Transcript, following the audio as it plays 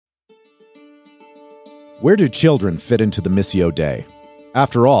Where do children fit into the Missio Dei?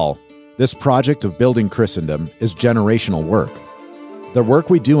 After all, this project of building Christendom is generational work. The work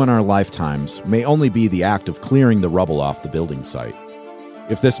we do in our lifetimes may only be the act of clearing the rubble off the building site.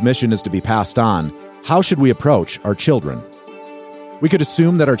 If this mission is to be passed on, how should we approach our children? We could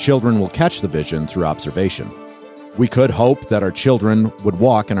assume that our children will catch the vision through observation. We could hope that our children would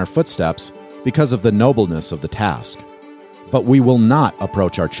walk in our footsteps because of the nobleness of the task. But we will not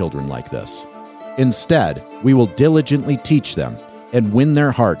approach our children like this. Instead, we will diligently teach them and win their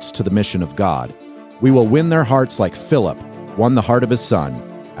hearts to the mission of God. We will win their hearts like Philip won the heart of his son,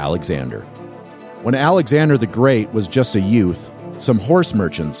 Alexander. When Alexander the Great was just a youth, some horse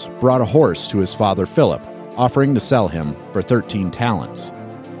merchants brought a horse to his father Philip, offering to sell him for 13 talents.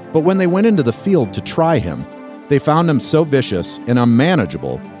 But when they went into the field to try him, they found him so vicious and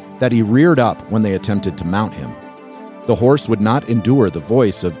unmanageable that he reared up when they attempted to mount him. The horse would not endure the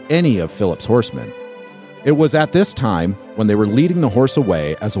voice of any of Philip's horsemen. It was at this time, when they were leading the horse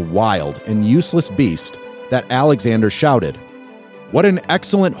away as a wild and useless beast, that Alexander shouted, "What an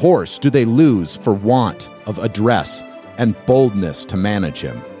excellent horse do they lose for want of address and boldness to manage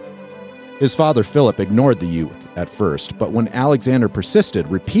him." His father Philip ignored the youth at first, but when Alexander persisted,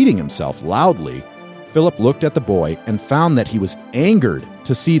 repeating himself loudly, Philip looked at the boy and found that he was angered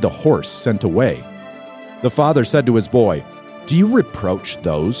to see the horse sent away. The father said to his boy, "Do you reproach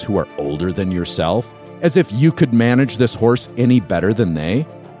those who are older than yourself, as if you could manage this horse any better than they?"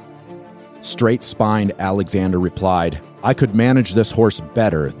 Straight-spined Alexander replied, "I could manage this horse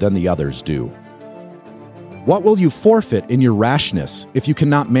better than the others do." "What will you forfeit in your rashness if you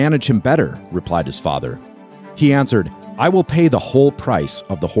cannot manage him better?" replied his father. He answered, "I will pay the whole price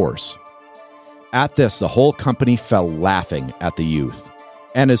of the horse." At this, the whole company fell laughing at the youth.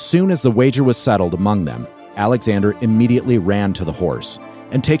 And as soon as the wager was settled among them, Alexander immediately ran to the horse,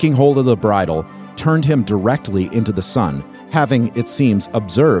 and taking hold of the bridle, turned him directly into the sun, having, it seems,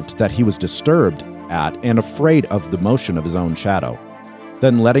 observed that he was disturbed at and afraid of the motion of his own shadow.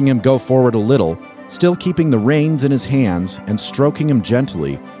 Then letting him go forward a little, still keeping the reins in his hands and stroking him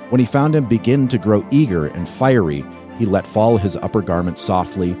gently, when he found him begin to grow eager and fiery, he let fall his upper garment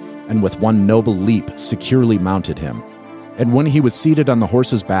softly, and with one noble leap securely mounted him. And when he was seated on the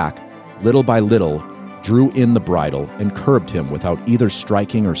horse's back, little by little drew in the bridle and curbed him without either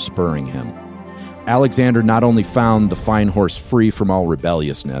striking or spurring him. Alexander not only found the fine horse free from all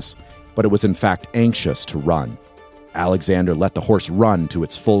rebelliousness, but it was in fact anxious to run. Alexander let the horse run to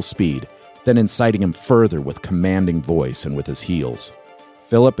its full speed, then inciting him further with commanding voice and with his heels.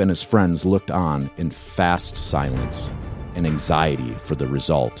 Philip and his friends looked on in fast silence and anxiety for the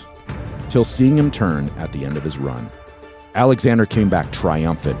result, till seeing him turn at the end of his run, Alexander came back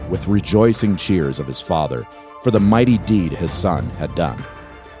triumphant with rejoicing cheers of his father for the mighty deed his son had done.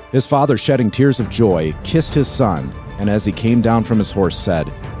 His father, shedding tears of joy, kissed his son, and as he came down from his horse said,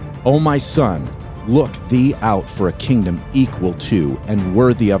 "O my son, look thee out for a kingdom equal to and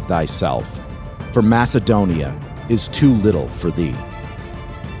worthy of thyself, for Macedonia is too little for thee."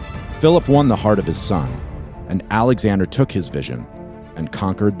 Philip won the heart of his son, and Alexander took his vision and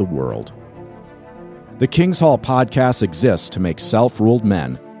conquered the world. The King's Hall podcast exists to make self-ruled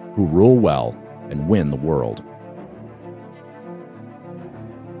men who rule well and win the world.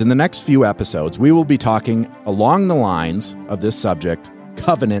 In the next few episodes, we will be talking along the lines of this subject,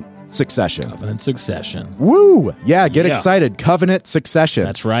 covenant succession. Covenant succession. Woo! Yeah, get excited. Covenant succession.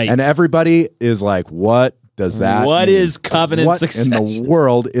 That's right. And everybody is like, what does that What mean? is covenant succession? What in the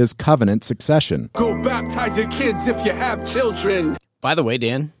world is covenant succession? Go baptize your kids if you have children. By the way,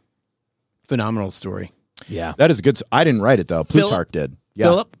 Dan, phenomenal story. Yeah. That is a good. I didn't write it, though. Plutarch did. Yeah.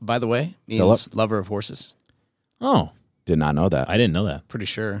 Philip, by the way, means Philip. lover of horses. Oh, Did not know that. I didn't know that. Pretty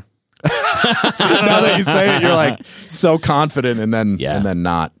sure. Now that you say it, you're like so confident and then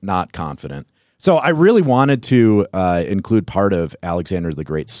not confident. So I really wanted to include part of Alexander the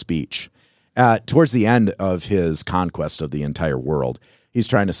Great's speech. Towards the end of his conquest of the entire world, he's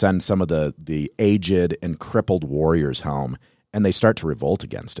trying to send some of the aged and crippled warriors home, and they start to revolt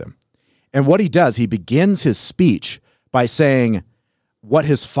against him. And what he does, he begins his speech by saying what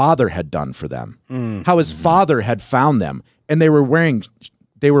his father had done for them, how his father had found them, and they were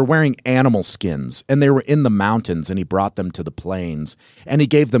wearing animal skins, and they were in the mountains, and he brought them to the plains, and he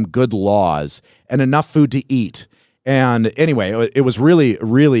gave them good laws and enough food to eat. And anyway, it was really,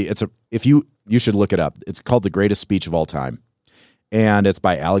 you should look it up. It's called The Greatest Speech of All Time, and it's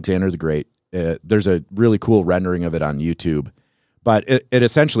by Alexander the Great. There's a really cool rendering of it on YouTube, but it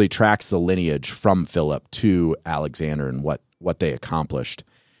essentially tracks the lineage from Philip to Alexander and what they accomplished.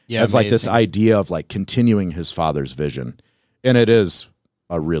 Yeah, as like this amazing. idea of like continuing his father's vision. And it is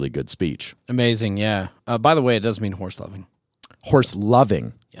a really good speech. Amazing, yeah. By the way, it does mean horse loving. Horse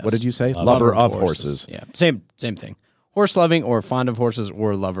loving. Yes. What did you say? Lover of horses. Yeah, same thing. Horse loving or fond of horses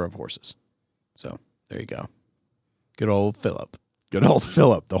or lover of horses. So there you go. Good old Philip. Good old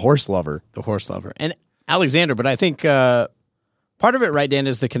Philip, the horse lover. The horse lover. And Alexander, but I think part of it, right, Dan,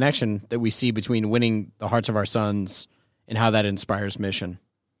 is the connection that we see between winning the hearts of our sons and how that inspires mission.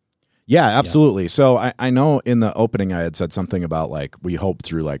 Yeah, absolutely. Yeah. So I know in the opening I had said something about like we hope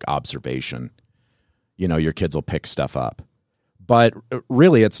through like observation, your kids will pick stuff up. But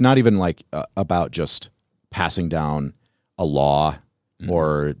really, it's not even like about just passing down a law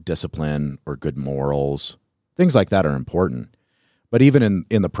or discipline or good morals. Things like that are important. But even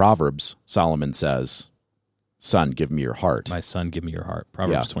in the Proverbs, Solomon says, son, give me your heart. My son, give me your heart.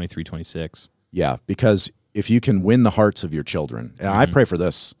 Proverbs 23:26. Yeah, because if you can win the hearts of your children, and I pray for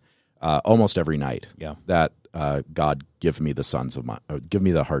this almost every night, that God give me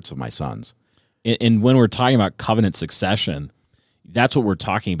the hearts of my sons. And when we're talking about covenant succession, that's what we're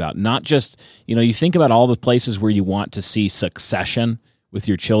talking about. Not just, you think about all the places where you want to see succession with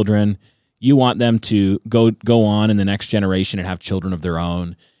your children. You want them to go on in the next generation and have children of their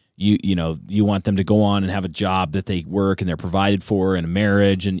own. You want them to go on and have a job that they work and they're provided for, and a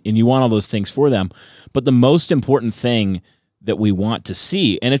marriage, and you want all those things for them. But the most important thing that we want to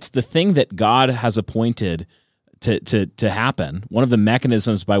see, and it's the thing that God has appointed to happen, one of the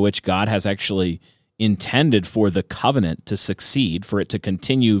mechanisms by which God has actually intended for the covenant to succeed, for it to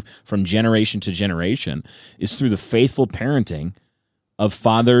continue from generation to generation, is through the faithful parenting of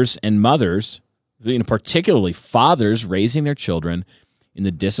fathers and mothers, particularly fathers raising their children in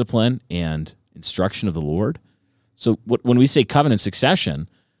the discipline and instruction of the Lord. So when we say covenant succession,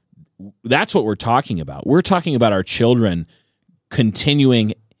 that's what we're talking about. We're talking about our children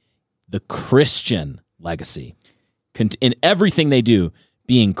continuing the Christian legacy, in everything they do,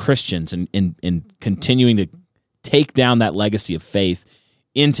 being Christians and continuing to take down that legacy of faith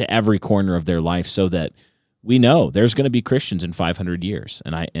into every corner of their life, so that we know there's going to be Christians in 500 years,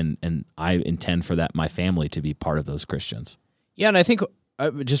 and I intend for that my family to be part of those Christians. Yeah, and I think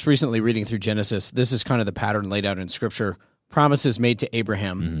just recently reading through Genesis, this is kind of the pattern laid out in Scripture: promises made to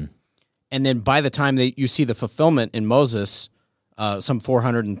Abraham, and then by the time that you see the fulfillment in Moses, some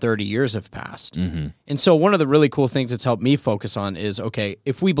 430 years have passed. And so one of the really cool things that's helped me focus on is, okay,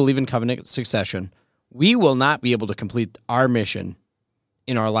 if we believe in covenant succession, we will not be able to complete our mission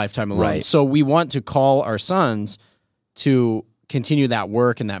in our lifetime alone. Right. So we want to call our sons to continue that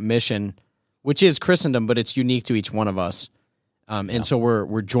work and that mission, which is Christendom, but it's unique to each one of us. And so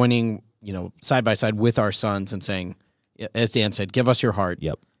we're joining, side by side with our sons and saying, as Dan said, give us your heart.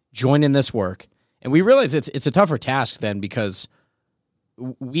 Yep. Join in this work. And we realize it's a tougher task then, because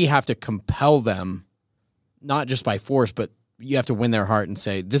we have to compel them, not just by force, but you have to win their heart and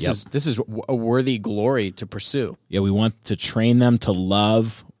say, this is a worthy glory to pursue. Yeah, we want to train them to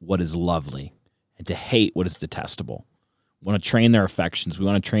love what is lovely and to hate what is detestable. We want to train their affections. We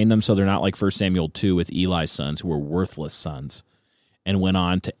want to train them so they're not like 1 Samuel 2 with Eli's sons, who were worthless sons, and went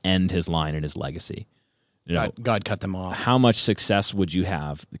on to end his line and his legacy. God cut them off. How much success would you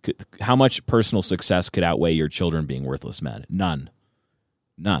have? How much personal success could outweigh your children being worthless men? None.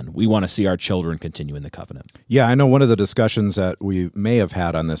 We want to see our children continue in the covenant. Yeah, I know one of the discussions that we may have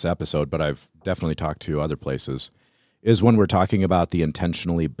had on this episode, but I've definitely talked to other places, is when we're talking about the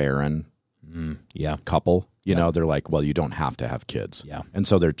intentionally barren couple. They're like, well, you don't have to have kids. Yeah. And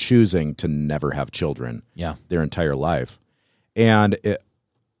so they're choosing to never have children their entire life. And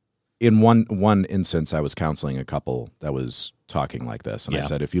in one instance, I was counseling a couple that was talking like this. And I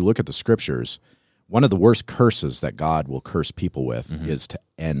said, if you look at the scriptures, one of the worst curses that God will curse people with is to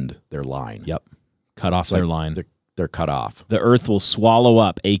end their line. Yep. Cut off their line. They're cut off. The earth will swallow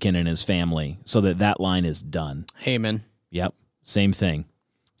up Achan and his family so that line is done. Haman. Yep. Same thing.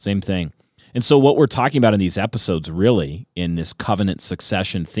 And so what we're talking about in these episodes, really, in this covenant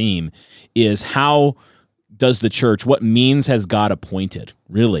succession theme, is how does the church, what means has God appointed,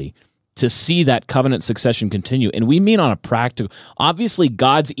 really, to see that covenant succession continue? And we mean on a practical, obviously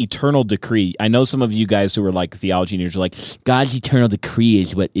God's eternal decree. I know some of you guys who are like theology nerds are like, God's eternal decree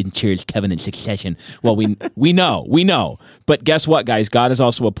is what ensures covenant succession. Well, we know. But guess what, guys? God has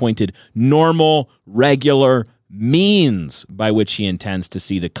also appointed normal, regular means by which he intends to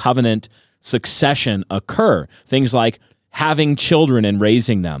see the covenant succession occur. Things like having children and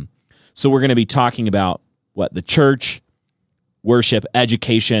raising them. So we're going to be talking about the church, worship,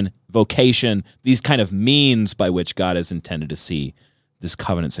 education, vocation, these kind of means by which God has intended to see this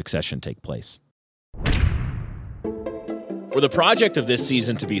covenant succession take place. For the project of this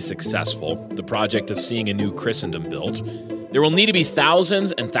season to be successful, the project of seeing a new Christendom built, There will need to be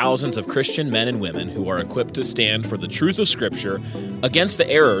thousands and thousands of Christian men and women who are equipped to stand for the truth of Scripture against the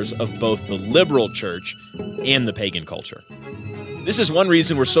errors of both the liberal church and the pagan culture. This is one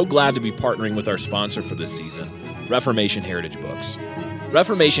reason we're so glad to be partnering with our sponsor for this season, Reformation Heritage Books.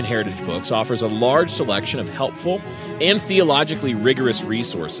 Reformation Heritage Books offers a large selection of helpful and theologically rigorous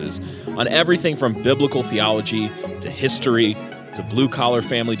resources on everything from biblical theology to history to blue-collar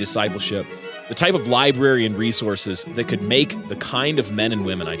family discipleship, the type of library and resources that could make the kind of men and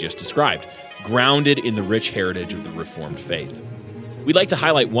women I just described, grounded in the rich heritage of the Reformed faith. We'd like to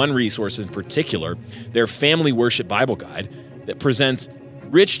highlight one resource in particular, their Family Worship Bible Guide, that presents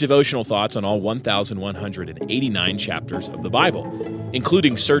rich devotional thoughts on all 1,189 chapters of the Bible,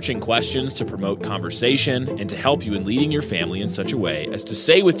 including searching questions to promote conversation and to help you in leading your family in such a way as to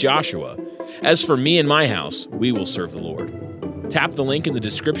say with Joshua, "As for me and my house, we will serve the Lord." Tap the link in the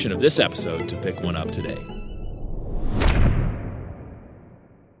description of this episode to pick one up today.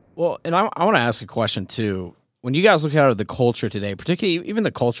 Well, and I want to ask a question too. When you guys look out at the culture today, particularly even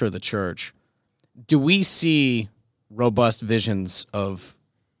the culture of the church, do we see robust visions of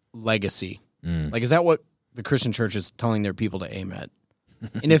legacy? Like, is that what the Christian church is telling their people to aim at?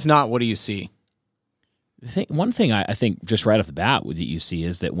 And if not, what do you see? One thing I think just right off the bat that you see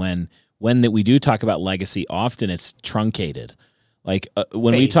is that when we do talk about legacy, often it's truncated. Like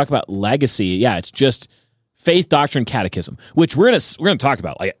when we talk about legacy, it's just faith, doctrine, catechism, which we're gonna talk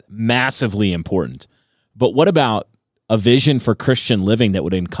about, like massively important. But what about a vision for Christian living that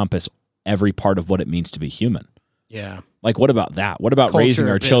would encompass every part of what it means to be human? Yeah. Like, what about that? What about Culture, raising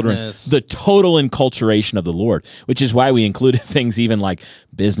our children? business. The total enculturation of the Lord, which is why we included things even like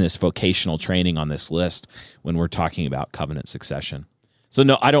business, vocational training on this list when we're talking about covenant succession. So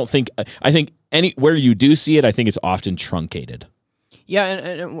no, I think anywhere you do see it, I think it's often truncated. Yeah,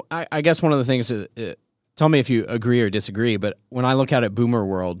 and I guess one of the things is, tell me if you agree or disagree, but when I look out at Boomer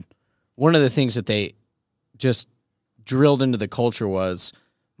World, one of the things that they just drilled into the culture was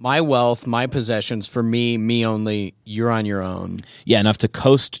my wealth, my possessions, for me only, you're on your own. Yeah, enough to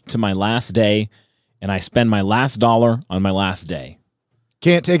coast to my last day, and I spend my last dollar on my last day.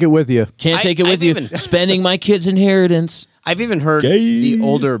 Can't take it with you. Can't take it with you. Spending my kids' inheritance. I've even heard the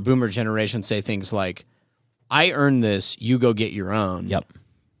older Boomer generation say things like, I earned this, you go get your own. Yep.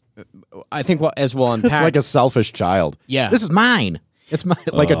 I think as we'll unpack. It's like a selfish child. Yeah. This is mine. It's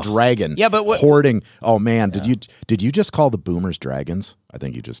like a dragon. Yeah, but hoarding. Oh man, did you just call the boomers dragons? I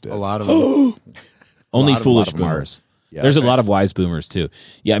think you just did. A lot of them. Only foolish lot of them are. boomers. Yeah, there's right. a lot of wise boomers too.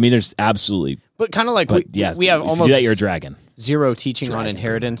 Yeah, I mean, there's absolutely. But kind of like Yes, we have if almost you do that, you're a dragon. zero teaching on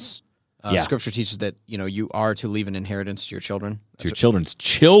inheritance. Yeah. Scripture teaches that you are to leave an inheritance to your children. To your children's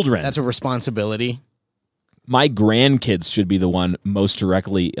children. That's a responsibility. My grandkids should be the one most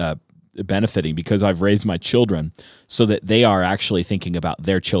directly benefiting because I've raised my children so that they are actually thinking about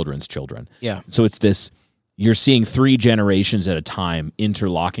their children's children. Yeah. So it's this, you're seeing 3 generations at a time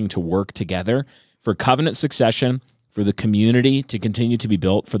interlocking to work together for covenant succession, for the community to continue to be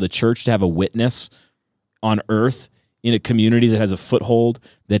built, for the church to have a witness on earth in a community that has a foothold,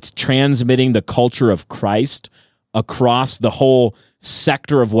 that's transmitting the culture of Christ across the whole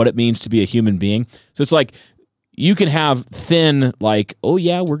sector of what it means to be a human being. So it's like, you can have thin, like, oh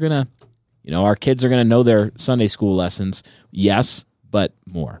yeah, we're going to, our kids are going to know their Sunday school lessons. Yes, but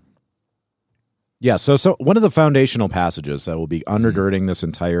more. Yeah, so one of the foundational passages that will be undergirding this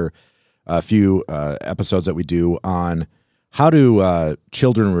entire few episodes that we do on how do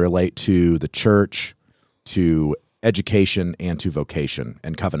children relate to the church, to education, and to vocation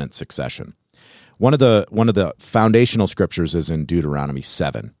and covenant succession. One of the foundational scriptures is in Deuteronomy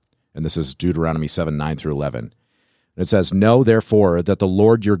 7, and this is Deuteronomy 7, 9 through 11. And it says, "Know therefore that the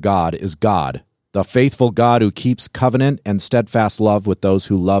Lord your God is God, the faithful God who keeps covenant and steadfast love with those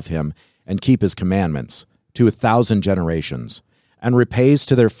who love him and keep his commandments to 1,000 generations, and repays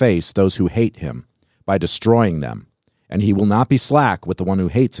to their face those who hate him by destroying them. And he will not be slack with the one who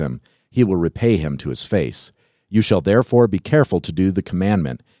hates him, he will repay him to his face. You shall therefore be careful to do the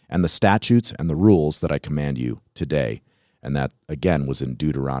commandment and the statutes and the rules that I command you today." And that, again, was in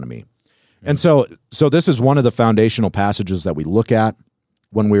Deuteronomy. And so this is one of the foundational passages that we look at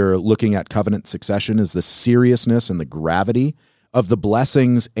when we're looking at covenant succession, is the seriousness and the gravity of the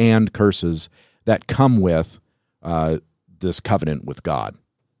blessings and curses that come with this covenant with God.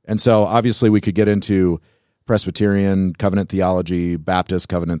 And so obviously we could get into Presbyterian covenant theology, Baptist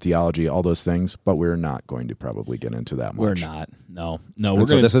covenant theology, all those things, but we're not going to probably get into that much. We're not. No.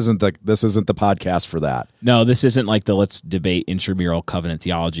 This isn't the podcast for that. No, this isn't like the let's debate intramural covenant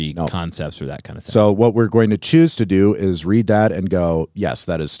theology concepts or that kind of thing. So what we're going to choose to do is read that and go, yes,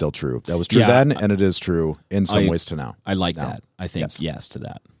 that is still true. That was true then, and it is true in some ways to now. I like that. I think yes to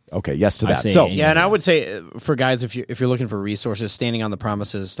that. Okay, yes to that. So yeah, and I would say for guys, if you're looking for resources, Standing on the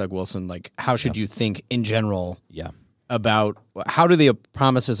Promises, Doug Wilson, like how should you think in general? Yeah. About how do the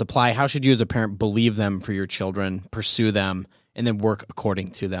promises apply? How should you as a parent believe them for your children, pursue them, and then work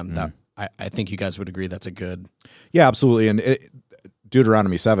according to them? That I think you guys would agree that's a good. Yeah, absolutely. And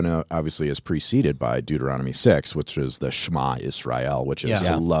Deuteronomy 7 obviously is preceded by Deuteronomy 6, which is the Shema Israel, which is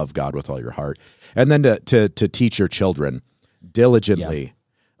to love God with all your heart, and then to teach your children diligently.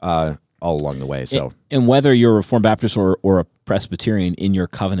 All along the way. So, and whether you're a Reformed Baptist or a Presbyterian in your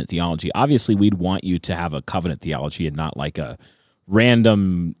covenant theology, obviously we'd want you to have a covenant theology and not like a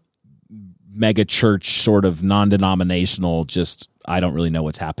random mega church sort of non-denominational, just I don't really know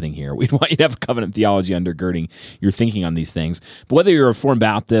what's happening here. We'd want you to have a covenant theology undergirding your thinking on these things. But whether you're a Reformed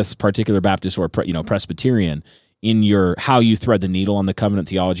Baptist, particular Baptist, or Presbyterian, in your how you thread the needle on the covenant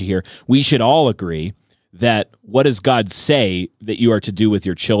theology here, we should all agree that what does God say that you are to do with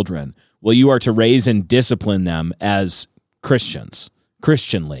your children? Well, you are to raise and discipline them as Christians,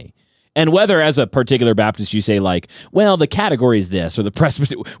 Christianly. And whether as a particular Baptist you say like, well, the category is this, or the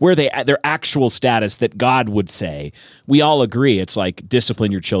Presbyterian, where their actual status that God would say, we all agree it's like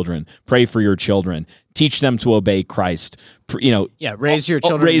discipline your children, pray for your children, teach them to obey Christ. Raise your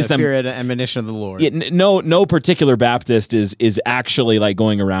children in the fear and admonition of the Lord. Yeah, no particular Baptist is actually like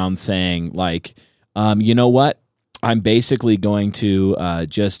going around saying like, you know what? I'm basically going to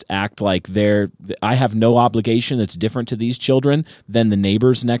just act like I have no obligation that's different to these children than the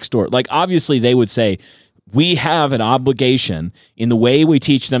neighbors next door. Like, obviously, they would say, we have an obligation in the way we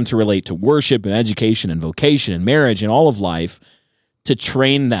teach them to relate to worship and education and vocation and marriage and all of life to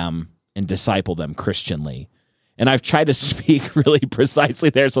train them and disciple them Christianly. And I've tried to speak really precisely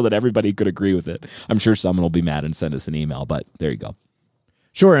there so that everybody could agree with it. I'm sure someone will be mad and send us an email, but there you go.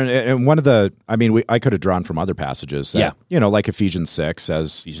 Sure, and one of I could have drawn from other passages that, like Ephesians 6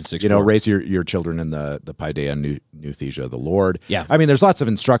 says, raise your children in the Paideia Nouthesia of the Lord. Yeah. I mean, there's lots of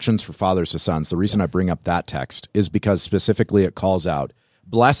instructions for fathers to sons. The reason I bring up that text is because specifically it calls out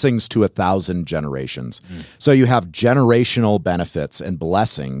blessings to 1,000 generations. So you have generational benefits and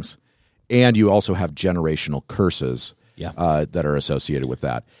blessings, and you also have generational curses that are associated with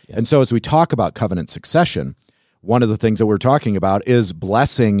that. Yeah. And so as we talk about covenant succession, one of the things that we're talking about is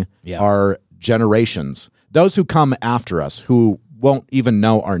blessing our generations, those who come after us, who won't even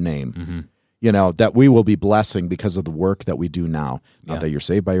know our name, that we will be blessing because of the work that we do now. Not that you're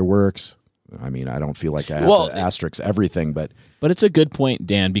saved by your works. I mean, I don't feel like I have to asterisk everything, but it's a good point,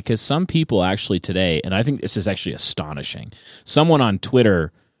 Dan, because some people actually today, and I think this is actually astonishing, someone on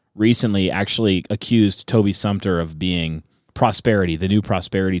Twitter recently actually accused Toby Sumter of being prosperity, the new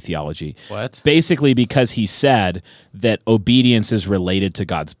prosperity theology. What? Basically because he said that obedience is related to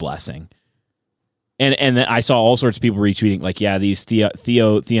God's blessing. And then I saw all sorts of people retweeting like, these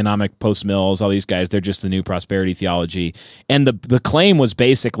theonomic post-mills, all these guys, they're just the new prosperity theology. And the claim was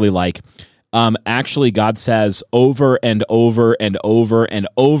basically like, actually God says over and over and over and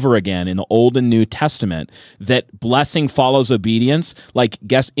over again in the Old and New Testament that blessing follows obedience, like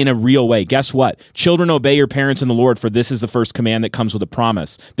in a real way. Guess what? Children, obey your parents in the Lord, for this is the first command that comes with a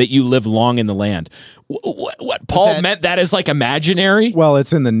promise that you live long in the land. What Paul meant that is like imaginary? Well,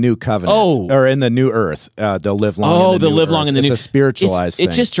 it's in the new covenant or in the new earth. They'll live long. They'll live long in the new. It's a spiritualized thing.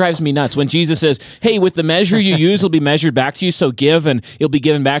 It just drives me nuts when Jesus says, "Hey, with the measure you use, it'll be measured back to you. So give, and it'll be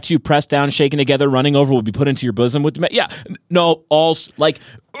given back to you. Pressed down, shaken together, running over, will be put into your bosom." With so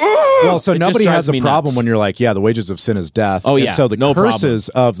nobody has a problem when you're like, the wages of sin is death. Oh, and so the curses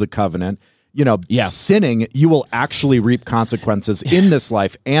of the covenant. Sinning, you will actually reap consequences in this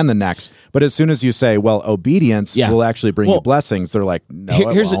life and the next. But as soon as you say, obedience will actually bring you blessings, they're like, no,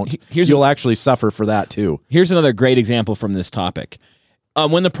 it won't. You'll actually suffer for that too. Here's another great example from this topic.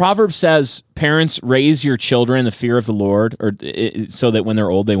 When the proverb says, parents, raise your children in the fear of the Lord, so that when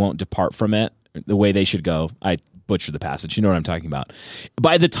they're old, they won't depart from it the way they should go. I butcher the passage. You know what I'm talking about.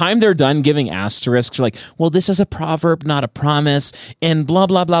 By the time they're done giving asterisks, they're like, well, this is a proverb, not a promise, and blah,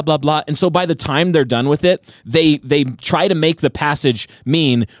 blah, blah, blah, blah. And so by the time they're done with it, they try to make the passage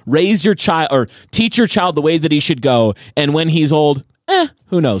mean raise your child or teach your child the way that he should go. And when he's old,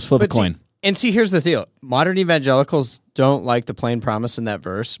 who knows? Flip a coin. And see, here's the deal. Modern evangelicals don't like the plain promise in that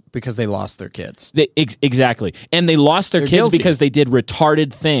verse because they lost their kids. Exactly. And they lost their They're kids guilty. because they did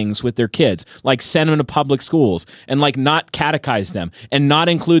retarded things with their kids, like send them to public schools and like not catechize them and not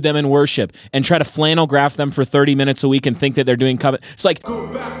include them in worship and try to flannel graph them for 30 minutes a week and think that they're doing covenant. It's like, Go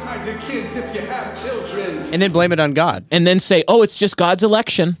baptize your kids if you have children. And then blame it on God. and then say, oh, it's just God's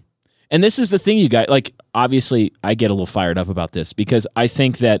election. And this is the thing, you guys, like, obviously I get a little fired up about this because I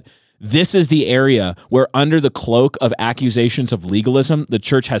think that this is the area where, under the cloak of accusations of legalism, the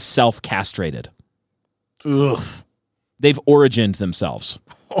church has self-castrated. Ugh. They've origined themselves.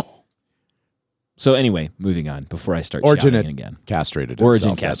 So anyway, moving on before I start Origin shouting again. castrated. Origin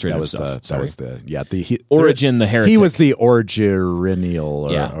himself. castrated That was himself. the. That was the. Yeah. The Origin the heretic. He was the original.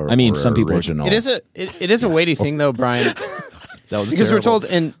 Or, Yeah. or- I mean, or some people- original. It is a weighty thing, though, Brian, That was because we're terrible. told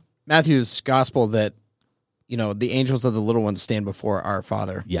in Matthew's gospel that, you know, the angels of the little ones stand before our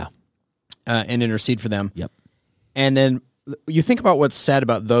Father Yeah. and intercede for them. Yep. And then you think about what's said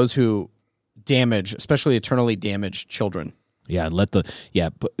about those who damage, especially eternally damaged children. Yeah.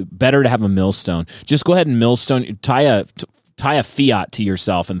 Better to have a millstone. Just go ahead and millstone, tie a Fiat to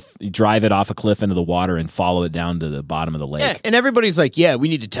yourself and drive it off a cliff into the water and follow it down to the bottom of the lake. Yeah, and everybody's like, yeah, we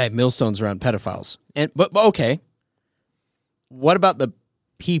need to tie millstones around pedophiles. But okay. What about the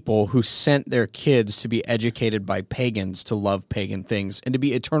people who sent their kids to be educated by pagans to love pagan things and to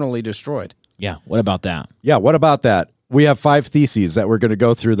be eternally destroyed? Yeah. What about that? Yeah. What about that? We have 5 theses that we're going to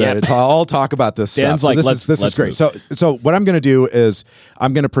go through that Yep. all talk about this stuff. Dan's So like, this is let's great. move. So what I'm going to do is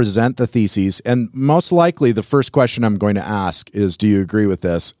I'm going to present the theses, and most likely the first question I'm going to ask is, do you agree with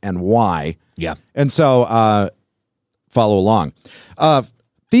this and why? Yeah. And so follow along.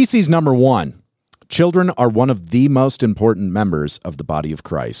 Thesis number 1. Children are one of the most important members of the body of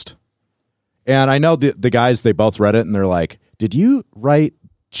Christ. And I know the guys, they both read it and they're like, did you write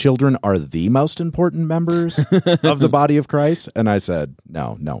children are the most important members of the body of Christ? And I said,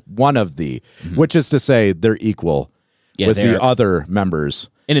 no, one of the, which is to say they're equal with they're- the other members.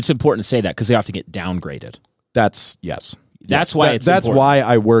 And it's important to say that because they often get downgraded. That's, yes. That's Yes. why That- it's That's important. why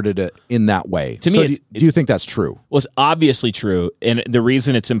I worded it in that way. To me, So it's- do you think that's true? Well, it's obviously true. And the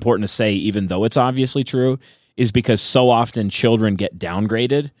reason it's important to say, even though it's obviously true, is because so often children get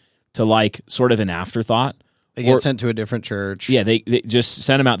downgraded to like sort of an afterthought. They get Or- sent to a different church. Yeah, they just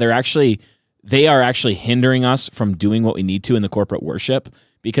send them out. They are actually hindering us from doing what we need to in the corporate worship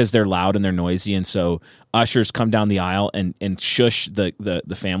because they're loud and they're noisy. And so ushers come down the aisle and shush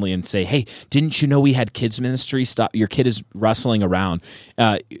the family and say, hey, didn't you know we had kids ministry? Stop. Your kid is rustling around.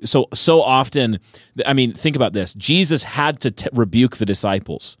 So often, I mean, think about this. Jesus had to rebuke the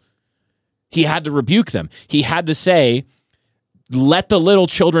disciples. He had to rebuke them. He had to say, let the little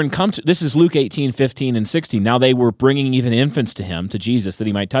children come to, this is Luke 18, 15, and 16. Now they were bringing even infants to him, to Jesus, that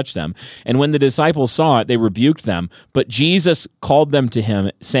he might touch them. And when the disciples saw it, they rebuked them. But Jesus called them to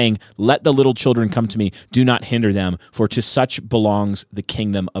him, saying, let the little children come to me. Do not hinder them, for to such belongs the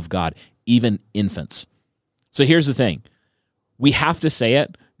kingdom of God, even infants. So here's the thing. We have to say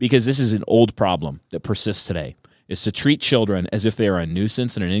it because this is an old problem that persists today. Is to treat children as if they are a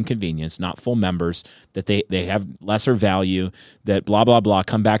nuisance and an inconvenience, not full members, that they have lesser value, that blah, blah, blah,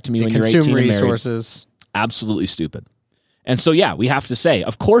 come back to me They when you're 18 consume and married. resources. Absolutely stupid. And so, yeah, we have to say,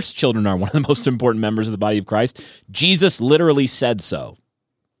 of course, children are one of the most important members of the body of Christ. Jesus literally said so.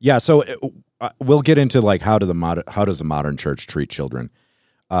 Yeah, so we'll get into like how does a modern church treat children?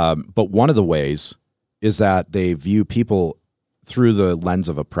 But one of the ways is that they view people through the lens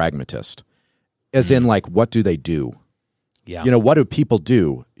of a pragmatist, as in like, what do they do? Yeah. You know, what do people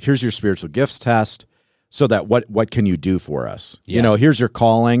do? Here's your spiritual gifts test, so that what can you do for us? Yeah. You know, here's your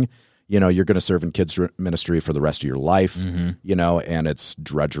calling. You know, you're going to serve in kids ministry for the rest of your life. You know, and it's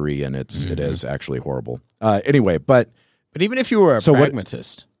drudgery and it is actually horrible. Anyway, but But even if you were a So what-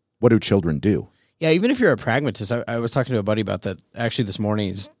 pragmatist, what do children do? yeah, even if you're a pragmatist, I was talking to a buddy about that actually this morning.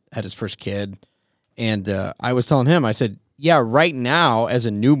 He's had his first kid, and I was telling him, I said, yeah, right now as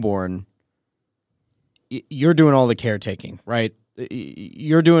a newborn, you're doing all the caretaking, right?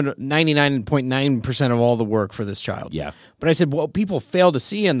 You're doing 99.9% of all the work for this child. Yeah. But I said, what people fail to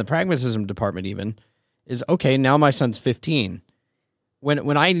see in the pragmatism department even is, okay, now my son's 15.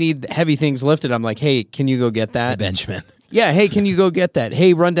 When I need heavy things lifted, I'm like, hey, can you go get that? Benjamin. Yeah, hey, can you go get that?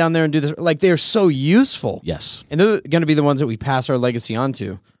 Hey, run down there and do this. Like, they're so useful. Yes. And they're going to be the ones that we pass our legacy on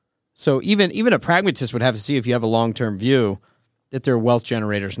to. So even a pragmatist would have to see, if you have a long-term view, that they're wealth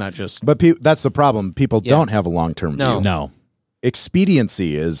generators, not just... But that's the problem. People don't have a long-term No. view. No.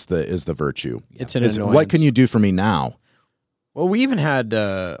 Expediency is the virtue. It's an Is annoyance. what can you do for me now? Well, we even had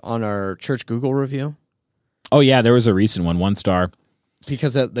on our church Google review, Oh, yeah, there was a recent one, 1 star.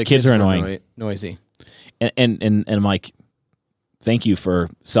 Because the Kids are were annoying. noisy. And I'm like, thank you for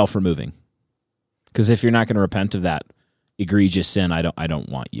self-removing. Because if you're not going to repent of that egregious sin, I don't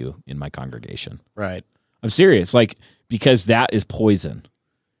want you in my congregation. Right. I'm serious, like, because that is poison.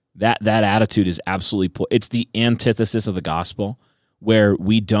 That attitude is absolutely it's the antithesis of the gospel, where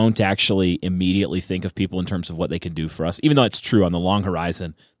we don't actually immediately think of people in terms of what they can do for us, even though it's true on the long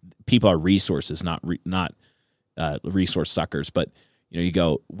horizon. People are resources, not resource suckers. But you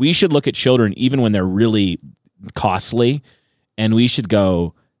go, we should look at children even when they're really costly, and we should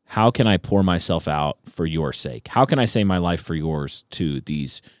go, how can I pour myself out for your sake? How can I say my life for yours to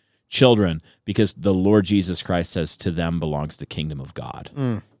these children? Because the Lord Jesus Christ says, to them belongs the kingdom of God.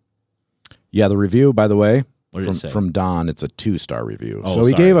 Yeah, the review, by the way, What did it say? from Don, it's a 2-star review. Oh, so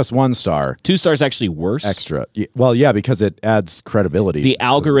he sorry. gave us 1 star 2 stars actually worse. extra. Well, yeah, because it adds credibility. The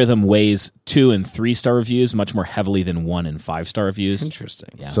algorithm weighs 2 and 3-star reviews much more heavily than 1 and 5-star reviews.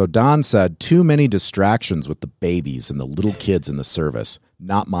 Interesting. Yeah. So Don said, too many distractions with the babies and the little kids in the service.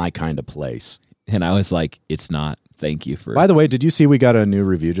 Not my kind of place. And I was like, it's not. Thank you for. By the way, did you see we got a new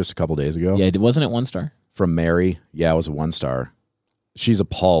review just a couple days ago? Yeah, wasn't it 1 star? From Mary. Yeah, it was a 1 star. She's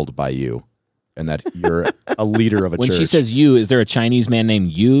appalled by you and that you're a leader of a When church. she says you, is there a Chinese man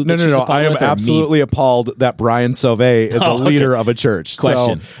named you? No. I am absolutely appalled that Brian Sauvé is a leader of a church.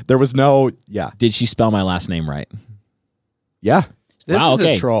 Question. So there was no, yeah. Did she spell my last name right? Yeah. This Wow, is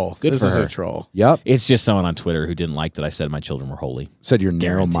okay. a troll. Good this for is her. a troll. Yep. It's just someone on Twitter who didn't like that I said my children were holy. Said you're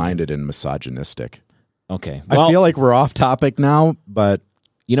narrow-minded and misogynistic. Okay. I feel like we're off topic now, but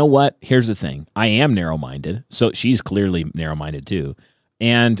you know what? Here's the thing. I am narrow-minded, so she's clearly narrow-minded too.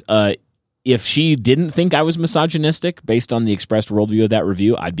 And if she didn't think I was misogynistic based on the expressed worldview of that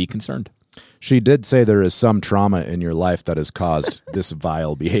review, I'd be concerned. she did say there is some trauma in your life that has caused this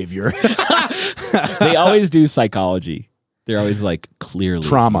vile behavior. They always do psychology. They're always like, clearly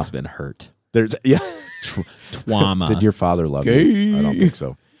Trauma. he's been hurt. There's yeah. Trauma. Did your father love you? I don't think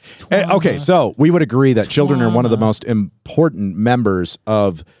so. Okay, so we would agree that children are one of the most important members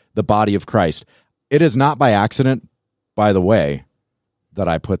of the body of Christ. It is not by accident, by the way, that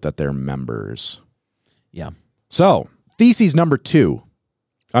I put that they're members. Yeah. So, thesis number 2.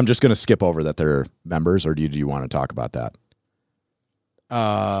 I'm just going to skip over that they're members, or do you want to talk about that?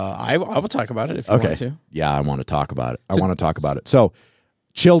 I will talk about it if you want to. Yeah, I want to talk about it. So,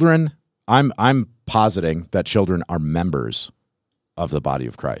 children, I'm positing that children are members of the body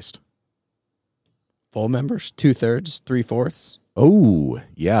of Christ. Full members, 2/3, 3/4. Oh,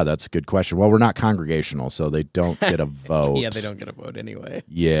 yeah, that's a good question. Well, we're not congregational, so they don't get a vote. Yeah, they don't get a vote anyway.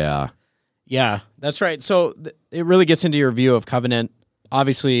 Yeah. Yeah, that's right. So it really gets into your view of covenant.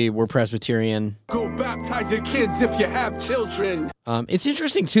 Obviously, we're Presbyterian. Go baptize your kids if you have children. It's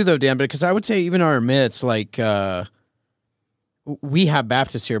interesting too, though, Dan, because I would say even our midst, like we have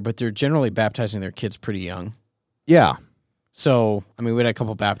Baptists here, but they're generally baptizing their kids pretty young. Yeah. So, I mean, we had a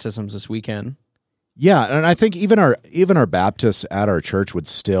couple baptisms this weekend. Yeah, and I think even our Baptists at our church would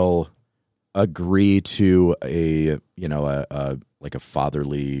still agree to a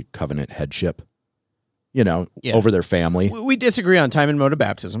fatherly covenant headship, over their family. We disagree on time and mode of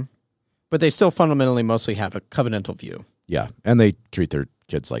baptism, but they still fundamentally mostly have a covenantal view. Yeah, and they treat their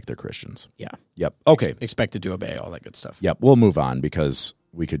kids like they're Christians. Yeah. Yep. Okay. Expected to obey, all that good stuff. Yep, we'll move on because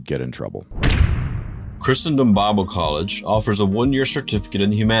we could get in trouble. Christendom Bible College offers a 1-year certificate in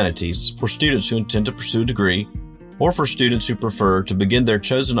the humanities for students who intend to pursue a degree or for students who prefer to begin their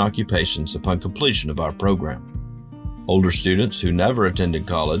chosen occupations upon completion of our program. Older students who never attended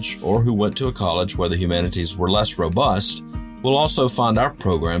college or who went to a college where the humanities were less robust will also find our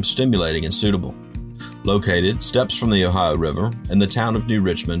program stimulating and suitable. Located steps from the Ohio River in the town of New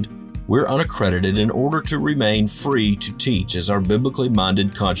Richmond, we're unaccredited in order to remain free to teach as our biblically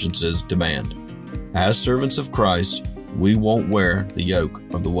minded consciences demand. As servants of Christ, we won't wear the yoke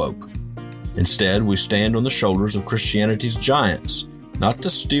of the woke. Instead, we stand on the shoulders of Christianity's giants, not to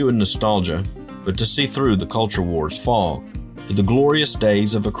stew in nostalgia, but to see through the culture wars fall to the glorious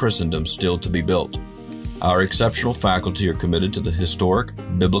days of a Christendom still to be built. Our exceptional faculty are committed to the historic,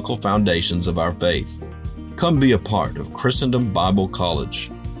 biblical foundations of our faith. Come be a part of Christendom Bible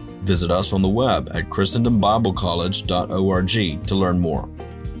College. Visit us on the web at christendombiblecollege.org to learn more.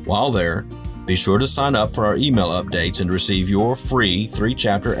 While there, be sure to sign up for our email updates and receive your free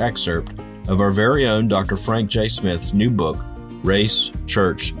 3-chapter excerpt of our very own Dr. Frank J. Smith's new book, Race,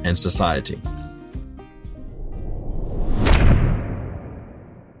 Church, and Society.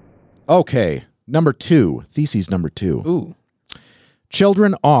 Okay, thesis number 2. Ooh.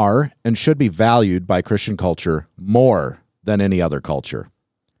 Children are and should be valued by Christian culture more than any other culture.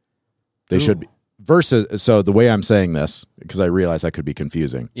 They should be versus, so the way I'm saying this, because I realize I could be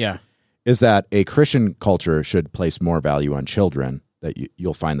confusing, Yeah. is that a Christian culture should place more value on children, that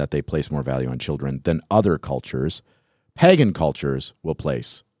you'll find that they place more value on children than other cultures. Pagan cultures will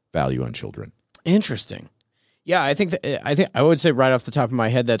place value on children. Interesting. Yeah, I think I would say right off the top of my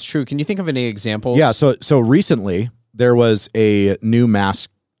head that's true. Can you think of any examples? Yeah, so recently there was a new mass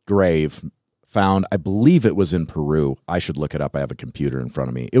grave found, I believe it was in Peru. I should look it up. I have a computer in front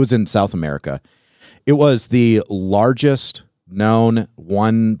of me. It was in South America. It was the largest known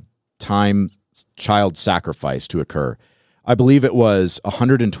one-time child sacrifice to occur. I believe it was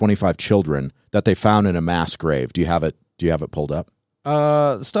 125 children that they found in a mass grave. Do you have it pulled up?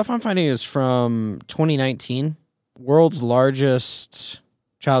 The stuff I'm finding is from 2019. World's largest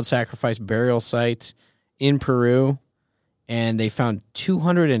child sacrifice burial site in Peru, and they found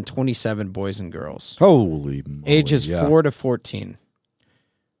 227 boys and girls, Holy moly, ages yeah. 4 to 14.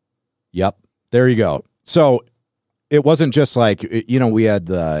 Yep. There you go. So it wasn't just like, we had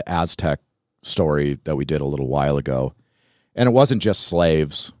the Aztec story that we did a little while ago, and it wasn't just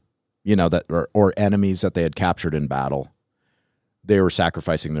slaves, that or enemies that they had captured in battle. They were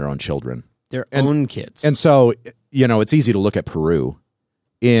sacrificing their own children. Their own kids. And so, it's easy to look at Peru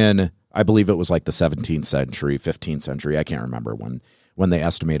in, I believe it was like the 17th century, 15th century. I can't remember when they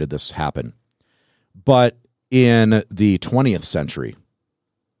estimated this happened. But in the 20th century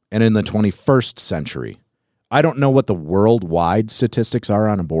and in the 21st century, I don't know what the worldwide statistics are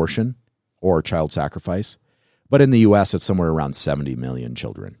on abortion or child sacrifice, but in the U.S., it's somewhere around 70 million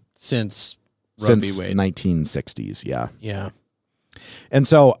children. Since Roe v. Since Wade. 1960s, yeah. Yeah. And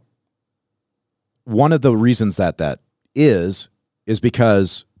so one of the reasons that is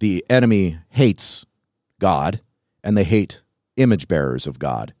because the enemy hates God and they hate image bearers of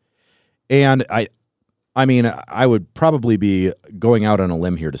God. And I mean, I would probably be going out on a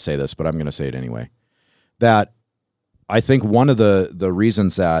limb here to say this, but I'm going to say it anyway, that I think one of the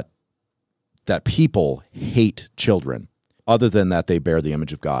reasons that people hate children, other than that they bear the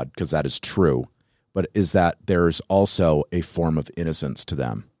image of God, because that is true, but is that there's also a form of innocence to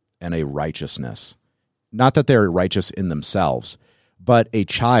them and a righteousness. Not that they're righteous in themselves, but a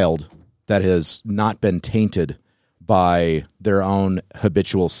child that has not been tainted by their own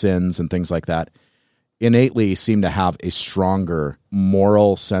habitual sins and things like that innately seem to have a stronger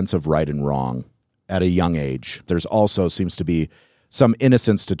moral sense of right and wrong at a young age. There's also seems to be some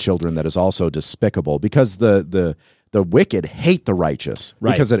innocence to children that is also despicable, because the wicked hate the righteous,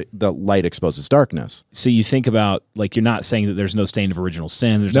 Right. because the light exposes darkness. So you think about, like, you're not saying that there's no stain of original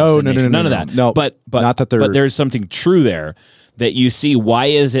sin. There's No, sin no, nature, no, none no, of that. no. But Not that but there's something true there that you see. Why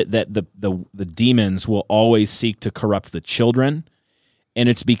is it that the demons will always seek to corrupt the children? And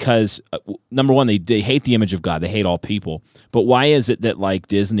it's because, number one, they hate the image of God. They hate all people. But why is it that, like,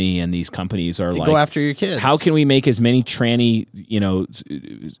 Disney and these companies are They like, go after your kids. how can we make as many tranny,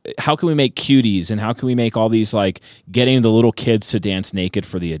 how can we make cuties, and how can we make all these, like, getting the little kids to dance naked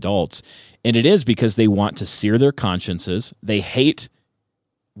for the adults? And it is because they want to sear their consciences. They hate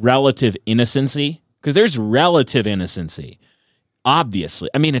relative innocency, because there's relative innocency. Obviously.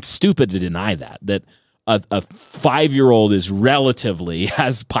 I mean, it's stupid to deny that a 5-year-old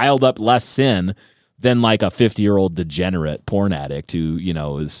has piled up less sin than like a 50-year-old degenerate porn addict who,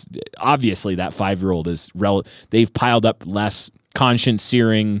 is obviously that 5-year-old they've piled up less conscience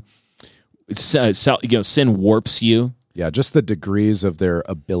searing. Sin warps you. Yeah, just the degrees of their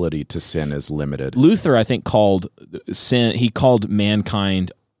ability to sin is limited. Luther, I think, called sin. He called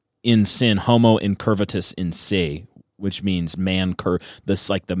mankind in sin homo incurvatus in se, which means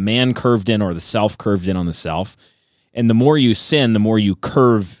the man curved in, or the self curved in on the self. And the more you sin, the more you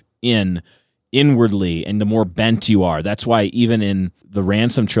curve inwardly, and the more bent you are. That's why even in the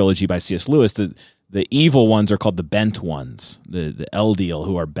Ransom trilogy by C.S. Lewis, the evil ones are called the bent ones, the Eldiel,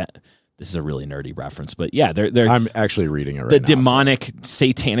 who are bent. This is a really nerdy reference, but yeah, they're I'm actually reading it right the now. demonic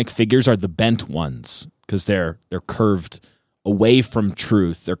satanic figures are the bent ones, because they're curved away from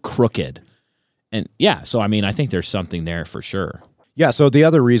truth. They're crooked. And yeah, so I mean, I think there's something there for sure. Yeah, so the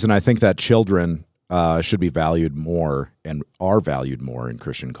other reason I think that children should be valued more and are valued more in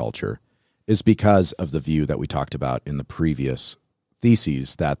Christian culture is because of the view that we talked about in the previous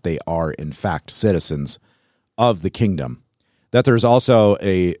theses, that they are in fact citizens of the kingdom. That there's also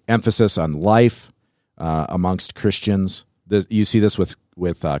a emphasis on life amongst Christians. You see this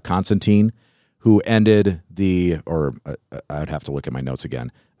with Constantine, who ended I'd have to look at my notes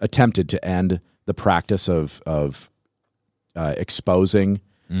again, attempted to end the practice of exposing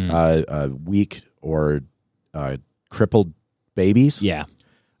weak or crippled babies. Yeah.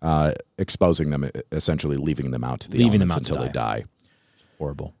 Exposing them, essentially leaving them out to the elements until they die.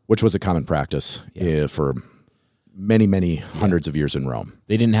 Horrible. which was a common practice for many, many hundreds of years in Rome.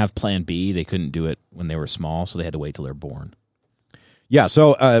 They didn't have plan B. They couldn't do it when they were small, so they had to wait till they're born. Yeah,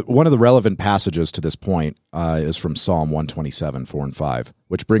 so one of the relevant passages to this point is from Psalm 127, 4 and 5,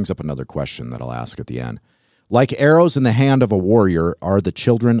 which brings up another question that I'll ask at the end. Like arrows in the hand of a warrior are the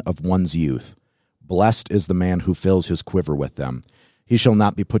children of one's youth. Blessed is the man who fills his quiver with them. He shall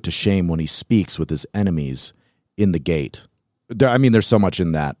not be put to shame when he speaks with his enemies in the gate. There's so much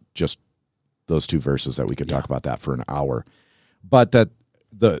in that, just those two verses that we could talk about that for an hour. But that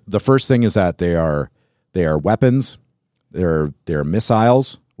the first thing is that they are weapons. They're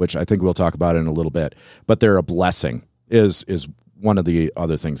missiles, which I think we'll talk about in a little bit. But they're a blessing is one of the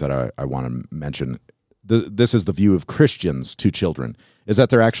other things that I want to mention. This is the view of Christians to children, is that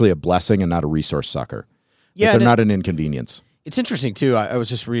they're actually a blessing and not a resource sucker. Yeah, they're not an inconvenience. It's interesting, too. I was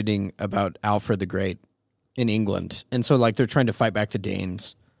just reading about Alfred the Great in England. And so, they're trying to fight back the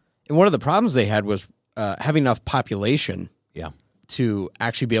Danes. And one of the problems they had was having enough population to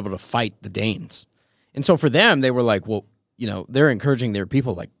actually be able to fight the Danes. And so for them, they were like, well, they're encouraging their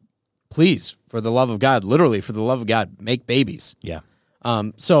people, like, please, for the love of God, literally, for the love of God, make babies. Yeah.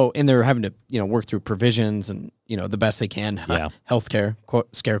 And they're having to, work through provisions and, the best they can. Yeah. Healthcare,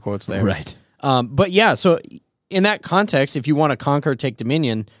 scare quotes there. Right. So in that context, if you want to conquer, take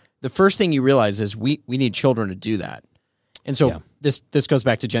dominion, the first thing you realize is we need children to do that. And so this goes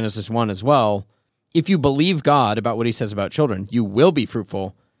back to Genesis 1 as well. If you believe God about what he says about children, you will be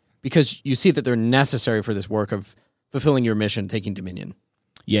fruitful because you see that they're necessary for this work of fulfilling your mission, taking dominion.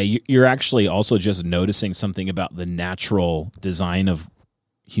 Yeah, you're actually also just noticing something about the natural design of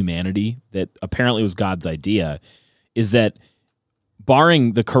humanity that apparently was God's idea, is that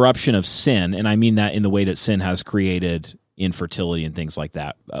barring the corruption of sin, and I mean that in the way that sin has created infertility and things like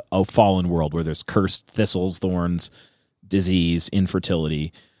that, a fallen world where there's cursed thistles, thorns, disease,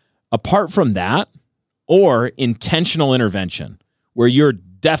 infertility. Apart from that, or intentional intervention, where you're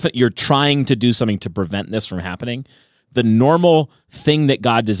trying to do something to prevent this from happening, the normal thing that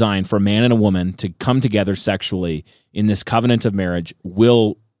God designed for a man and a woman to come together sexually in this covenant of marriage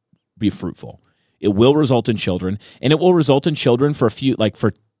will be fruitful. It will result in children, and it will result in children for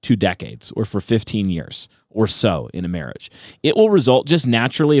for 2 decades or for 15 years or so in a marriage. It will result just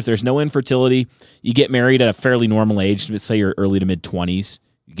naturally. If there's no infertility, you get married at a fairly normal age. Let's say you're early to mid 20s,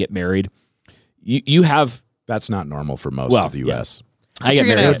 you get married. You have... That's not normal for most of the U.S. I get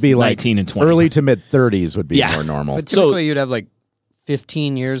married at 19 and 20. Early to mid 30s would be more normal. But typically you'd have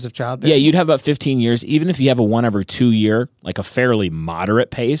 15 years of childbearing. Yeah, you'd have about 15 years. Even if you have a 1 every 2 year, like a fairly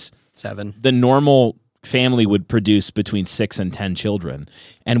moderate pace. 7. The normal family would produce between 6 and 10 children.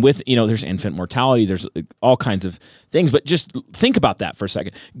 And with, there's infant mortality, there's all kinds of things. But just think about that for a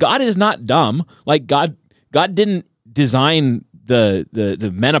second. God is not dumb. Like God didn't design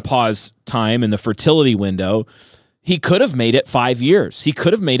the menopause time and the fertility window. He could have made it 5 years. He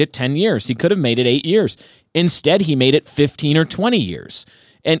could have made it 10 years. He could have made it 8 years. Instead, he made it 15 or 20 years.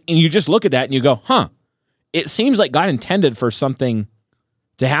 And you just look at that and you go, it seems like God intended for something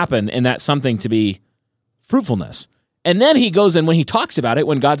to happen and that something to be fruitfulness. And then he goes and when he talks about it,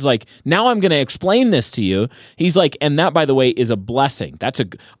 when God's like, now I'm going to explain this to you, he's like, and that, by the way, is a blessing.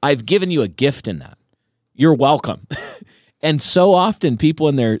 I've given you a gift in that. You're welcome. And so often people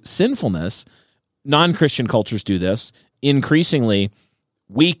in their sinfulness, non-Christian cultures do this. Increasingly,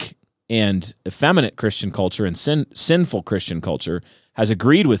 weak and effeminate Christian culture and sinful Christian culture has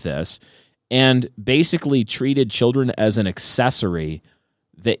agreed with this and basically treated children as an accessory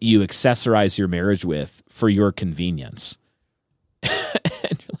that you accessorize your marriage with for your convenience. And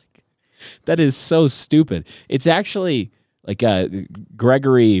you're like, that is so stupid. It's actually like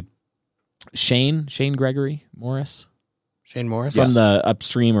Shane Gregory Morris. Shane Morris? From the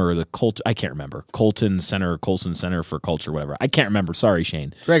Upstream or the I can't remember. Colson Center for Culture, whatever. I can't remember. Sorry,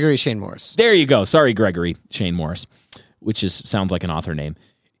 Shane. Gregory Shane Morris. There you go. Sorry, Gregory Shane Morris, which sounds like an author name.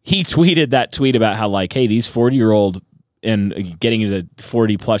 He tweeted that tweet about how hey, these 40-year-old and getting into the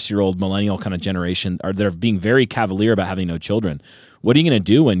 40-plus-year-old millennial kind of generation they're being very cavalier about having no children. What are you going to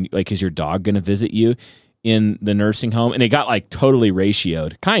do when is your dog going to visit you in the nursing home? And it got totally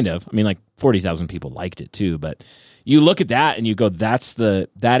ratioed, kind of. 40,000 people liked it too, but you look at that and you go,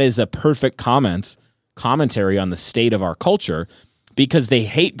 that is a perfect commentary on the state of our culture, because they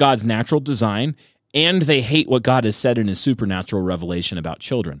hate God's natural design and they hate what God has said in his supernatural revelation about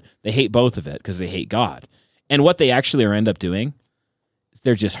children. They hate both of it because they hate God. And what they actually end up doing is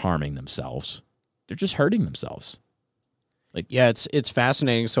they're just harming themselves. They're just hurting themselves. It's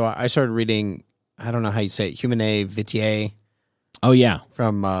fascinating. So I started reading, I don't know how you say it, Humanae Vitae. Oh yeah,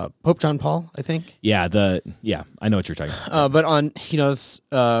 from Pope John Paul, I think. yeah. I know what you're talking about. But on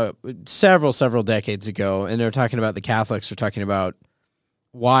several decades ago, and they're talking about the Catholics are talking about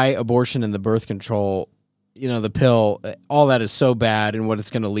why abortion and the birth control, the pill, all that is so bad and what it's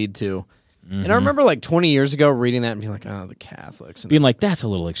going to lead to. And I remember like 20 years ago reading that and being like, oh, the Catholics. And Being like, that's a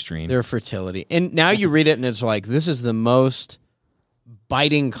little extreme. their fertility. And now you read it and it's like, this is the most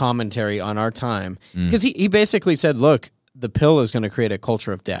biting commentary on our time. Because he basically said, look, the pill is going to create a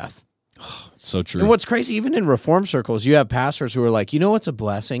culture of death. So true. And what's crazy, even in reform circles, you have pastors who are like, what's a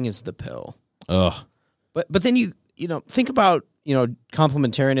blessing is the pill. Ugh. But then you think about,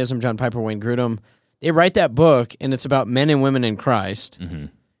 complementarianism, John Piper, Wayne Grudem. They write that book and it's about men and women in Christ. Mm-hmm.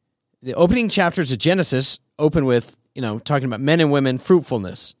 The opening chapters of Genesis open with, talking about men and women,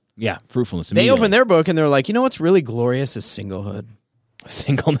 fruitfulness. Yeah, fruitfulness. They immediately. open their book and they're like, what's really glorious is singlehood.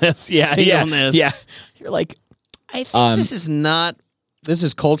 Singleness. Yeah, Singleness. yeah. You're like, I think this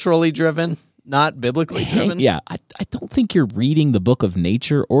is culturally driven, not biblically driven. yeah. I don't think you're reading the book of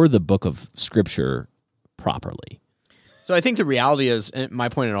nature or the book of scripture properly. So I think the reality is, and my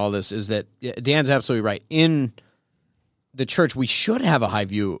point in all this is that Dan's absolutely right. In the church, we should have a high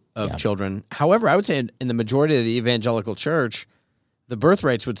view of children. However, I would say in the majority of the evangelical church, the birth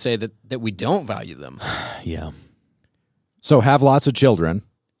rates would say that we don't value them. Yeah. So have lots of children,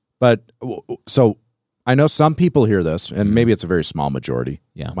 but so I know some people hear this, and maybe it's a very small majority,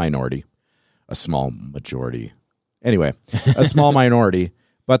 minority, a small majority. Anyway, a small minority,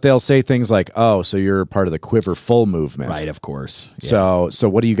 but they'll say things like, "Oh, so you're part of the Quiver Full movement." Right, of course. Yeah. So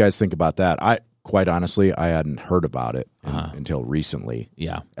what do you guys think about that? Quite honestly, I hadn't heard about it until recently.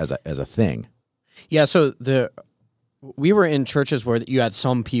 Yeah. As a thing. Yeah, so we were in churches where you had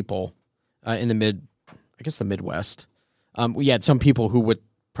some people in the Midwest. We had some people who would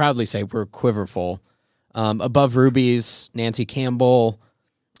proudly say we're quiverful. Above Rubies, Nancy Campbell,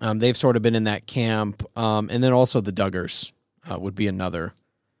 they've sort of been in that camp. And then also the Duggars would be another.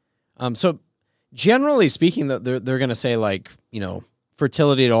 So generally speaking, they're going to say like,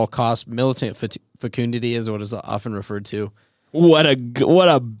 fertility at all costs, militant fecundity is what is often referred to. What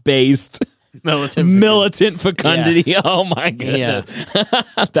a based militant fecundity. Yeah. Oh my goodness. Yeah.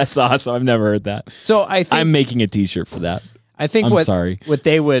 That's awesome. I've never heard that. So I think I'm making a t-shirt for that. I think what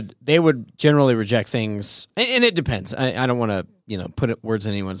they would generally reject things, and it depends. I don't want to put words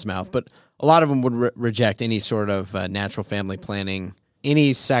in anyone's mouth, but a lot of them would reject any sort of natural family planning,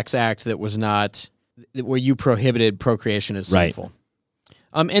 any sex act that was not where you prohibited procreation as sinful.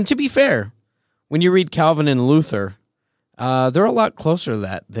 And to be fair, when you read Calvin and Luther, they're a lot closer to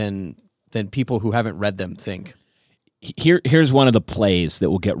that than people who haven't read them think. Here's one of the plays that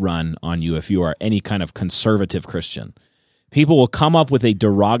will get run on you if you are any kind of conservative Christian. People will come up with a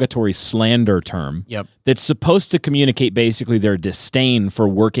derogatory slander term that's supposed to communicate basically their disdain for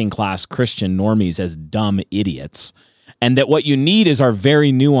working class Christian normies as dumb idiots. And that what you need is our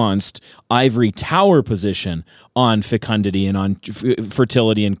very nuanced ivory tower position on fecundity and on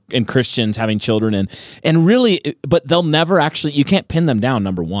fertility and Christians having children and really, but they'll never actually, you can't pin them down,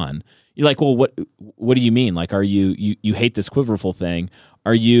 number one. You're like, well, what do you mean? Like, are you hate this quiverful thing?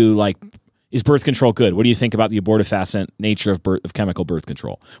 Are you like, is birth control good? What do you think about the abortifacient nature of chemical birth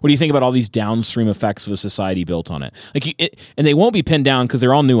control? What do you think about all these downstream effects of a society built on it? And they won't be pinned down because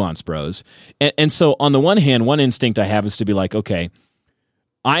they're all nuanced bros. And so on the one hand, one instinct I have is to be like, okay,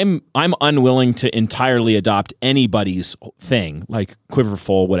 I'm unwilling to entirely adopt anybody's thing, like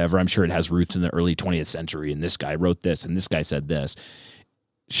quiverful, whatever. I'm sure it has roots in the early 20th century, and this guy wrote this, and this guy said this.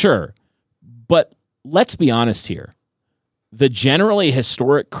 Sure, but let's be honest here. The generally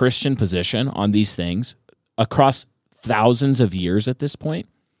historic Christian position on these things across thousands of years at this point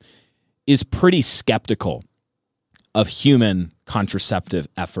is pretty skeptical of human contraceptive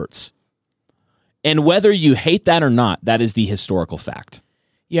efforts. And whether you hate that or not, that is the historical fact.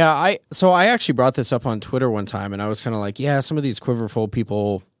 Yeah, I actually brought this up on Twitter one time, and I was kind of like, yeah, some of these quiverful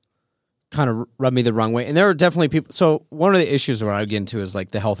people kind of rub me the wrong way. And there are definitely people. So one of the issues that I get into is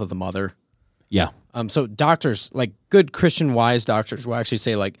like the health of the mother. Yeah. So doctors, like good Christian wise doctors, will actually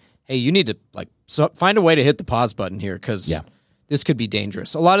say like, "Hey, you need to find a way to hit the pause button here because this could be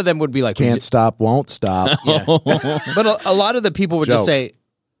dangerous." A lot of them would be like, "Can't stop, won't stop." Yeah. But a lot of the people would just say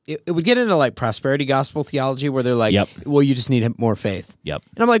it would get into like prosperity gospel theology where they're like, "Well, you just need more faith." Yep.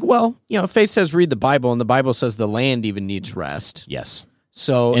 And I'm like, "Well, faith says read the Bible, and the Bible says the land even needs rest." Yes.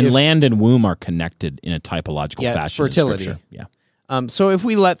 So land and womb are connected in a typological fashion. Fertility. Yeah. So if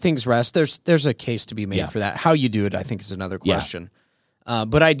we let things rest, there's a case to be made for that. How you do it, I think, is another question.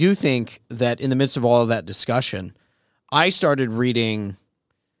 But I do think that in the midst of all of that discussion, I started reading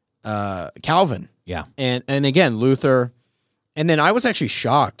Calvin. Yeah. And again, Luther, And then I was actually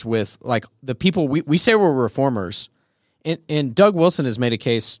shocked with like the people we say we're reformers, and Doug Wilson has made a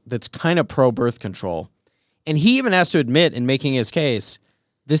case that's kind of pro birth control, and he even has to admit in making his case,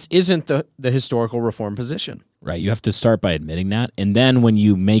 this isn't the historical reform position. Right. You have to start by admitting that. And then when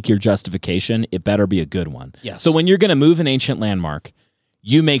you make your justification, it better be a good one. Yes. So when you're going to move an ancient landmark,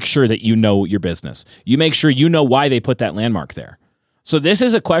 you make sure that you know your business. You make sure you know why they put that landmark there. So this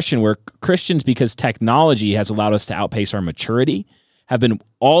is a question where Christians, because technology has allowed us to outpace our maturity, have been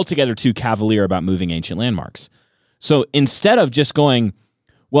altogether too cavalier about moving ancient landmarks. So instead of just going,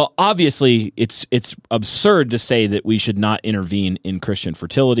 well, obviously it's absurd to say that we should not intervene in Christian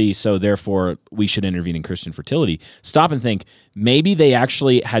fertility, so therefore we should intervene in Christian fertility. Stop and think, maybe they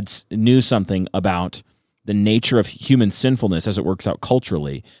actually knew something about the nature of human sinfulness as it works out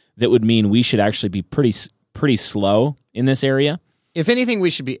culturally that would mean we should actually be pretty slow in this area. If anything, we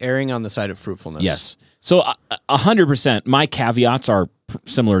should be erring on the side of fruitfulness. Yes. So 100%, my caveats are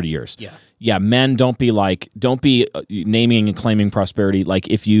similar to yours. Yeah, men, don't be naming and claiming prosperity. Like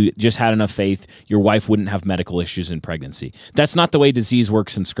if you just had enough faith, your wife wouldn't have medical issues in pregnancy. That's not the way disease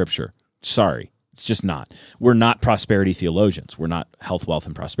works in Scripture. Sorry, it's just not. We're not prosperity theologians. We're not health, wealth,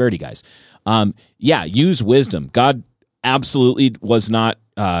 and prosperity guys. Use wisdom. God absolutely was not,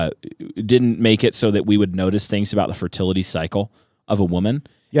 didn't make it so that we would notice things about the fertility cycle of a woman.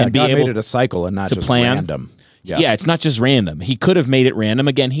 Yeah, and be God able made it a cycle and not to just plan. random. Yeah, it's not just random. He could have made it random.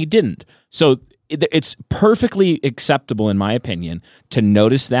 Again, he didn't. So it's perfectly acceptable, in my opinion, to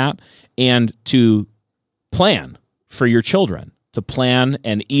notice that and to plan for your children, to plan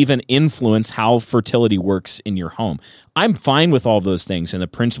and even influence how fertility works in your home. I'm fine with all of those things, and the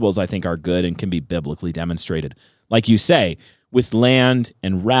principles I think are good and can be biblically demonstrated. Like you say, with land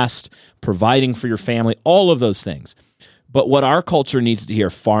and rest, providing for your family, all of those things. But what our culture needs to hear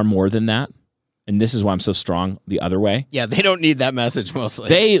far more than that, and this is why I'm so strong the other way. Yeah, they don't need that message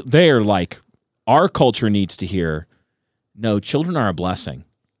mostly. They're like, our culture needs to hear, no, children are a blessing,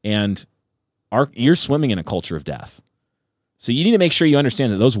 and you're swimming in a culture of death. So you need to make sure you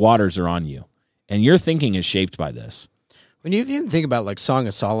understand that those waters are on you, and your thinking is shaped by this. When you even think about like Song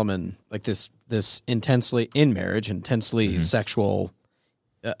of Solomon, like this intensely in marriage, intensely sexual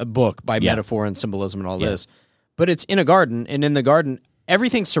book by metaphor and symbolism and all this, but it's in a garden, and in the garden,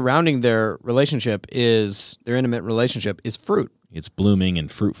 everything surrounding their relationship their intimate relationship is fruit. It's blooming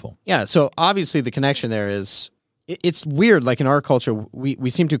and fruitful. Yeah, so obviously the connection there is, it's weird, like in our culture, we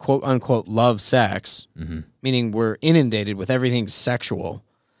seem to quote unquote love sex, meaning we're inundated with everything sexual,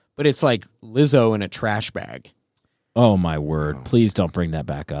 but it's like Lizzo in a trash bag. Oh my word. Please don't bring that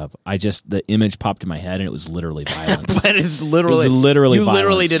back up. The image popped in my head and it was literally violence. But it's literally, you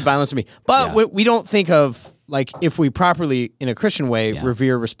literally did violence to me. But we don't think of, like, if we properly, in a Christian way,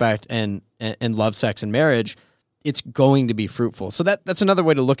 revere, respect, and love sex and marriage, it's going to be fruitful. So that's another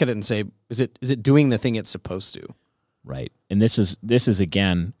way to look at it and say, is it doing the thing it's supposed to? Right. And this is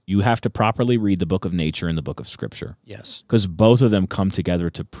again, you have to properly read the book of nature and the book of Scripture. Yes. Because both of them come together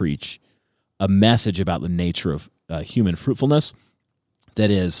to preach a message about the nature of human fruitfulness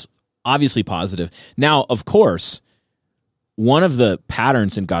that is obviously positive. Now, of course, one of the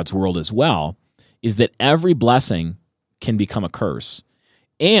patterns in God's world as well is that every blessing can become a curse.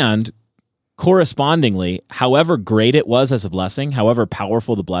 And correspondingly, however great it was as a blessing, however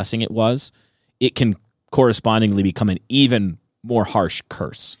powerful the blessing it was, it can correspondingly become an even more harsh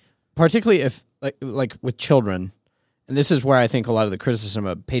curse. Particularly if, like with children, and this is where I think a lot of the criticism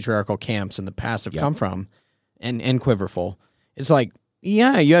of patriarchal camps in the past have come from, and Quiverful. It's like,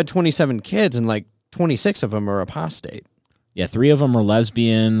 yeah, you had 27 kids and like 26 of them are apostate. Yeah, 3 of them are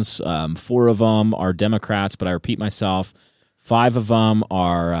lesbians, 4 of them are Democrats, but I repeat myself, 5 of them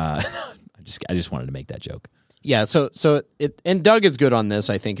are, I just wanted to make that joke. Yeah, so and Doug is good on this,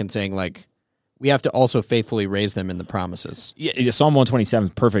 I think, in saying, like, we have to also faithfully raise them in the promises. Yeah, Psalm 127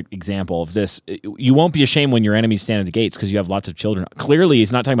 is a perfect example of this. You won't be ashamed when your enemies stand at the gates because you have lots of children. Clearly,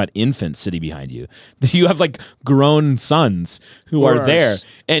 he's not talking about infants sitting behind you. You have like grown sons who are there,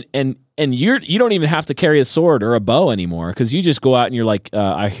 and you don't even have to carry a sword or a bow anymore because you just go out and you're like,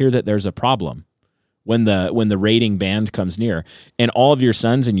 I hear that there's a problem when the raiding band comes near, and all of your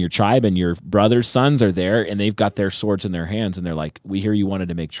sons and your tribe and your brothers' sons are there, and they've got their swords in their hands, and they're like, we hear you wanted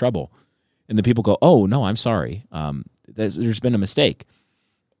to make trouble. And the people go, oh, no, I'm sorry. There's been a mistake.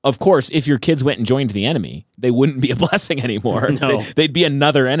 Of course, if your kids went and joined the enemy, they wouldn't be a blessing anymore. No. They'd be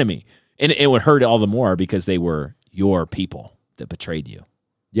another enemy. And it would hurt all the more because they were your people that betrayed you.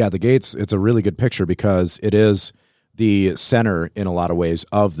 Yeah, the gates, it's a really good picture because it is the center in a lot of ways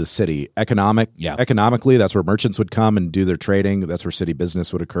of the city. Economically, that's where merchants would come and do their trading. That's where city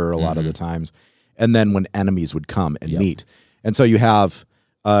business would occur a lot of the times. And then when enemies would come and meet. And so you have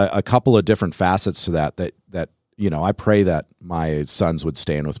a couple of different facets to that I pray that my sons would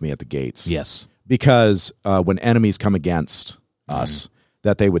stand with me at the gates. Yes. Because when enemies come against us,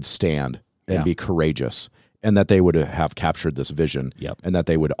 that they would stand and be courageous, and that they would have captured this vision, and that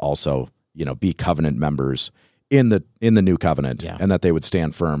they would also, be covenant members in the new covenant, and that they would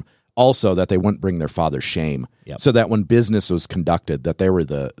stand firm. Also, that they wouldn't bring their father shame, so that when business was conducted, that they were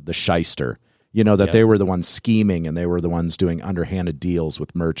the shyster, that they were the ones scheming and they were the ones doing underhanded deals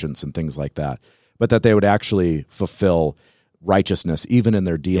with merchants and things like that, but that they would actually fulfill righteousness even in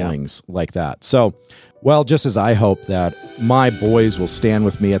their dealings like that. So, well, just as I hope that my boys will stand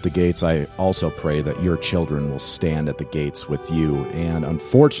with me at the gates, I also pray that your children will stand at the gates with you. And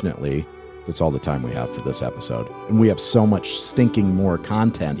unfortunately, that's all the time we have for this episode. And we have so much stinking more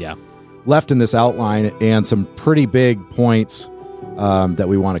content left in this outline, and some pretty big points that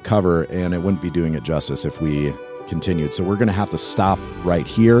we want to cover, and it wouldn't be doing it justice if we continued. So we're going to have to stop right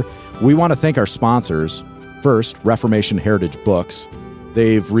here. We want to thank our sponsors. First, Reformation Heritage Books.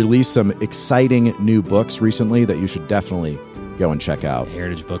 They've released some exciting new books recently that you should definitely go and check out.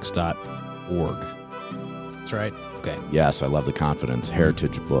 heritagebooks.org. That's right. Okay. Yes, I love the confidence.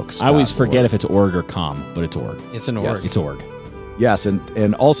 Heritage-books.org. I always forget if it's org or com, but it's org. It's an org. Yes. It's org. Yes,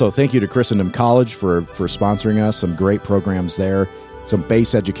 and also thank you to Christendom College for sponsoring us. Some great programs there. Some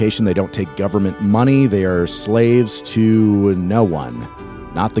base education. They don't take government money. They are slaves to no one,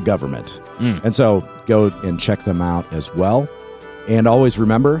 not the government. And so go and check them out as well. And always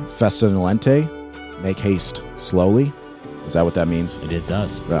remember, Festa Nolente, make haste slowly. Is that what that means? It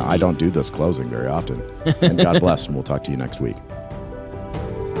does. I don't do this closing very often. And God bless, and we'll talk to you next week.